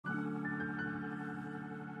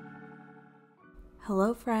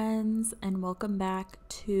Hello friends, and welcome back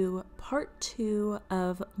to part 2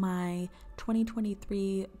 of my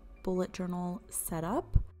 2023 bullet journal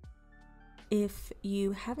setup. If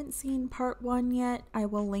you haven't seen part 1 yet, I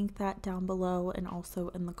will link that down below and also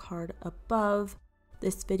in the card above.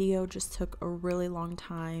 This video just took a really long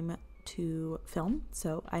time to film,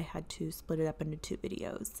 so I had to split it up into 2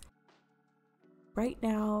 videos. Right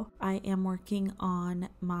now, I am working on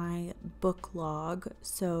my book log.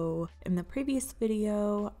 So in the previous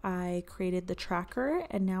video, I created the tracker,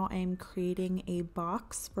 and now I'm creating a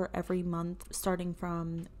box for every month starting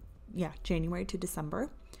from, January to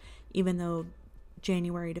December, even though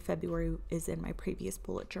January to February is in my previous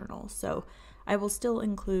bullet journal. So I will still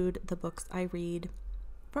include the books I read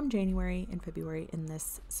from January and February in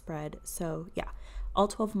this spread. So yeah, all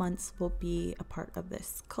 12 months will be a part of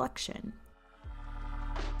this collection.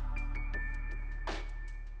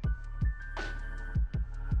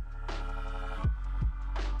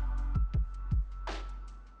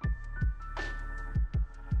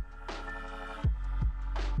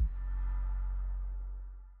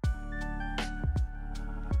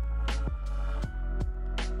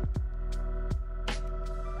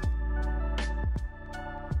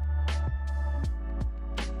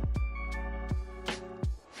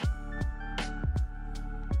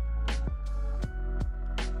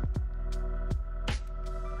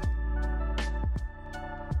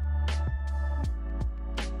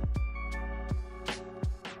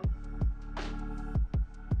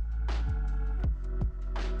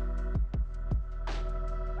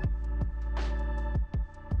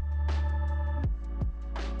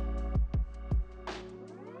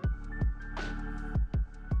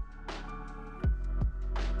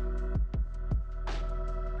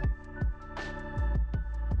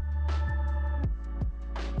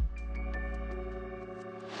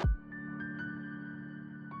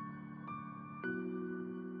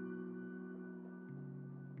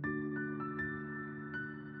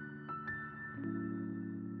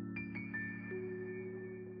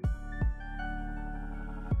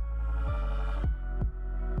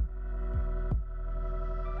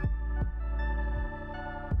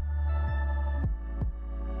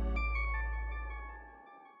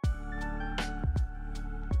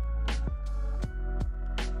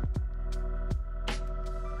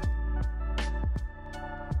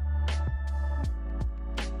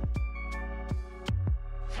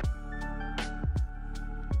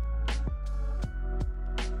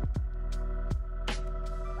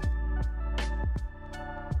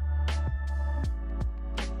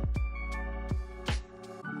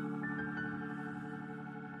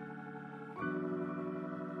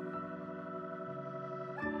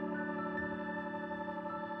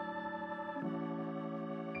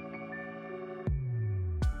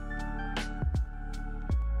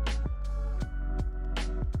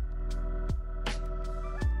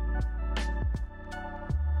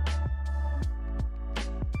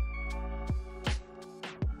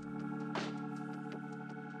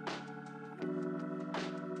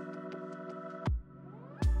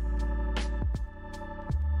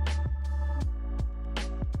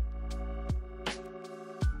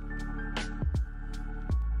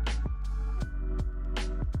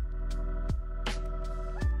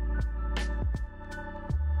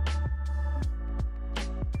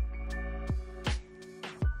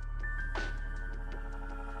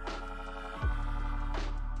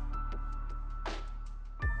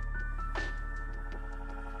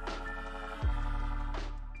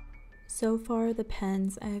 So far, the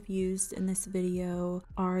pens I have used in this video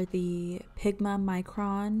are the Pigma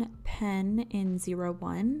Micron pen in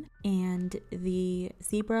 01 and the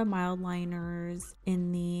Zebra Mildliners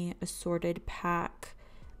in the assorted pack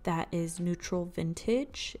that is neutral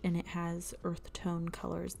vintage, and it has earth tone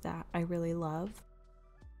colors that I really love.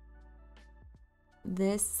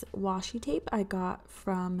 This washi tape I got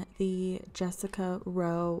from the Jessica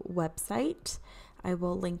Rowe website. I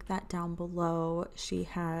will link that down below. She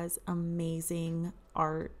has amazing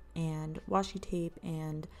art and washi tape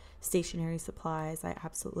and stationery supplies. I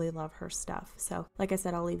absolutely love her stuff. So like I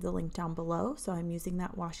said, I'll leave the link down below. So I'm using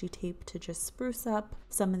that washi tape to just spruce up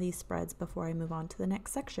some of these spreads before I move on to the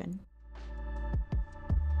next section.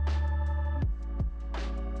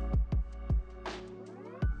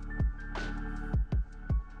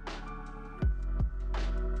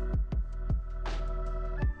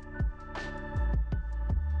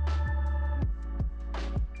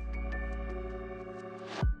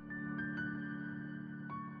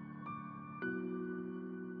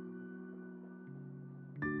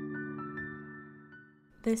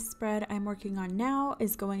 This spread I'm working on now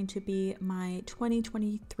is going to be my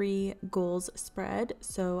 2023 goals spread.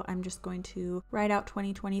 So I'm just going to write out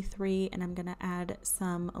 2023 and I'm going to add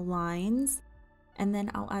some lines, and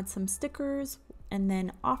then I'll add some stickers, and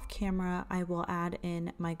then off camera I will add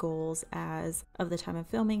in my goals as of the time of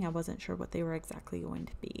filming. I wasn't sure what they were exactly going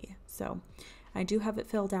to be. So I do have it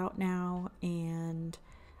filled out now and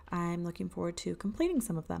I'm looking forward to completing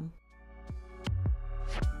some of them.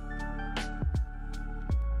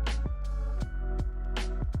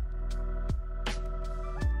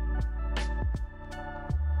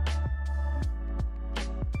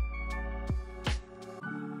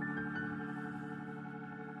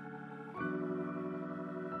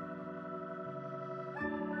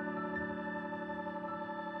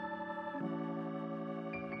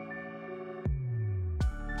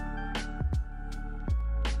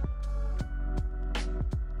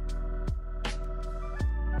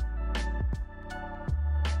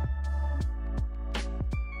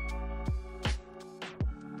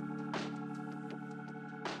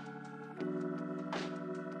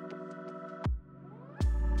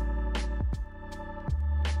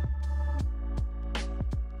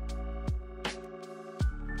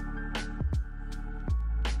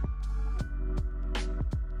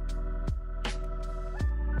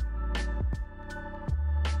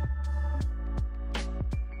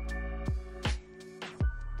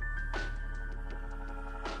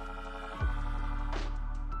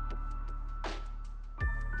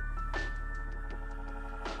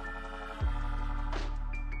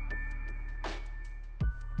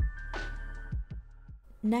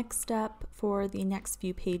 Next up for the next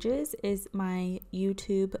few pages is my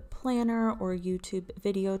YouTube planner or YouTube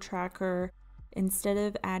video tracker. Instead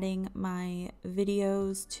of adding my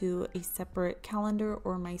videos to a separate calendar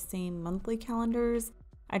or my same monthly calendars,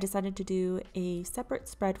 I decided to do a separate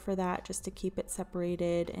spread for that just to keep it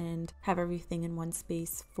separated and have everything in one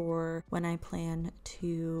space for when I plan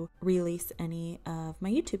to release any of my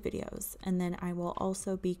YouTube videos. And then I will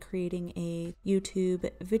also be creating a YouTube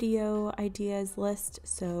video ideas list.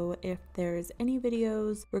 So if there's any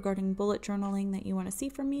videos regarding bullet journaling that you want to see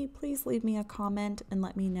from me, please leave me a comment and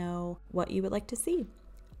let me know what you would like to see.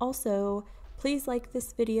 Also, please like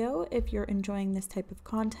this video if you're enjoying this type of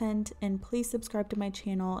content, and please subscribe to my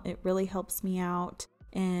channel. It really helps me out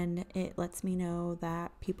and it lets me know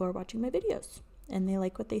that people are watching my videos and they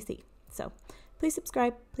like what they see. So please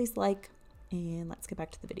subscribe, please like, and let's get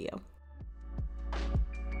back to the video.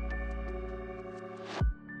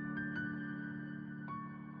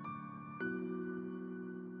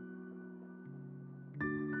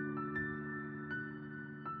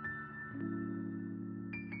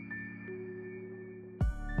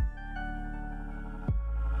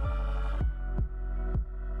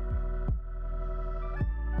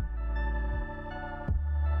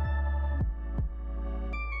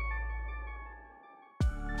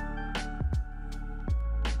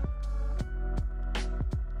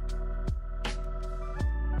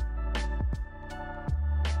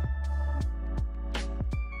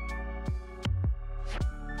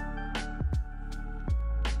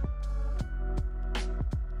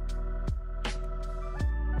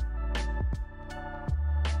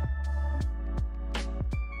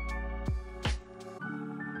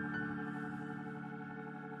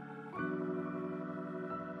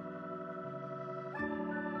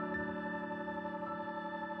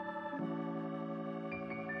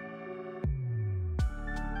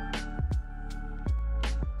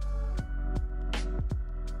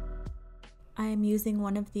 I am using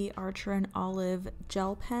one of the Archer and Olive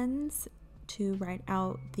gel pens to write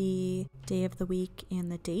out the day of the week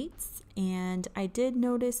and the dates, and I did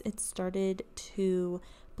notice it started to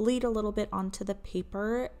bleed a little bit onto the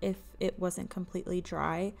paper if it wasn't completely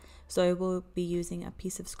dry, so I will be using a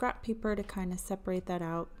piece of scrap paper to kind of separate that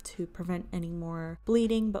out to prevent any more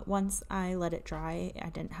bleeding. But once I let it dry, I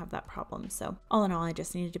didn't have that problem. So all in all, I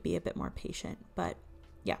just needed to be a bit more patient. But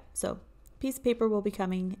yeah, so piece of paper will be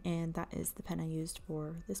coming, and that is the pen I used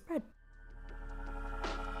for the spread.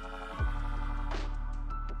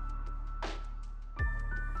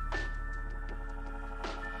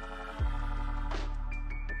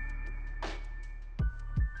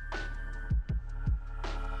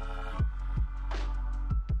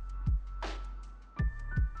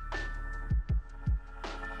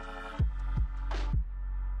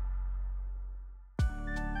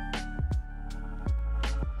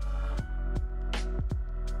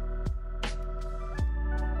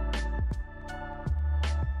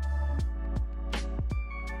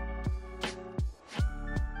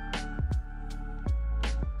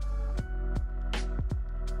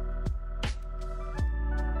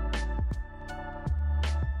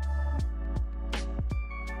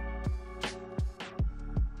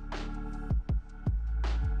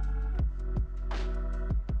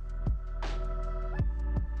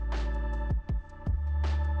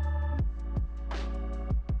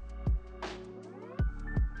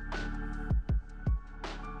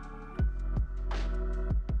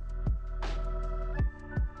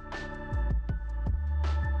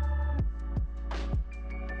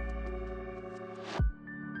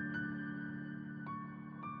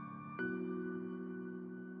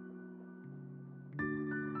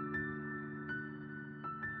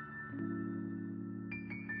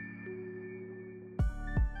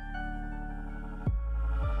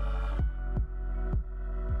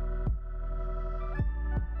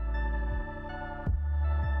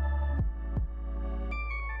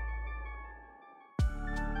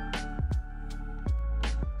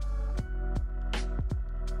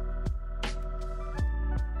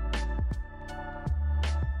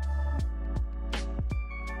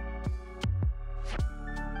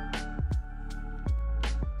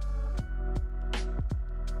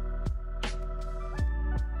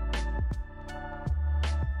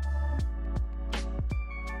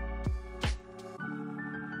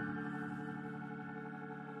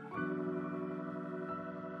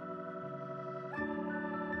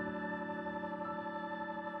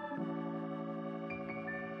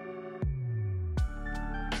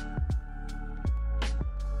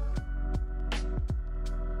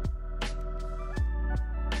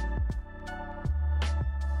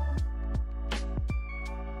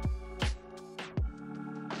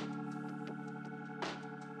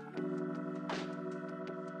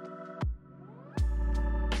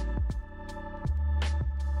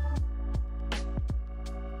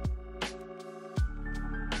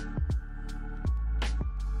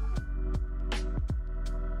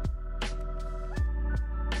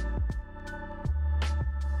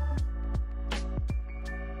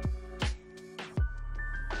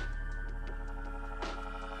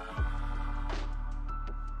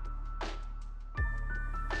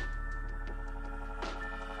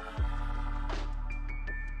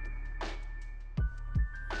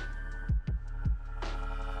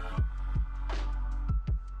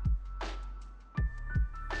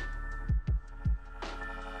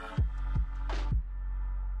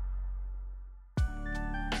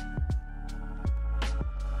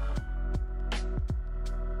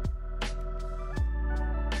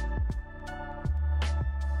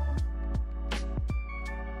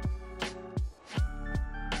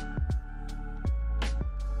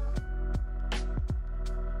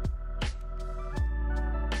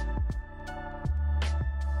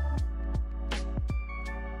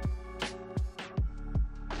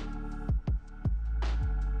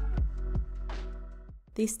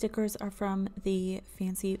 These stickers are from the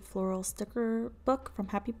Fancy Floral Sticker book from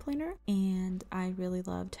Happy Planner, and I really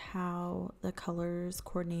loved how the colors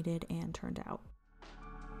coordinated and turned out.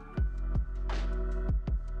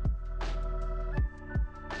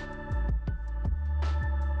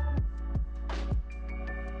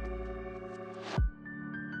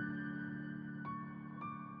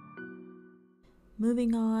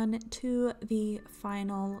 Moving on to the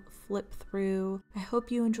final flip through. I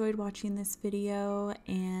hope you enjoyed watching this video,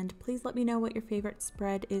 and please let me know what your favorite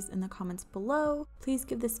spread is in the comments below. Please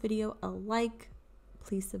give this video a like,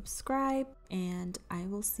 please subscribe, and I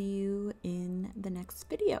will see you in the next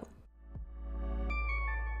video.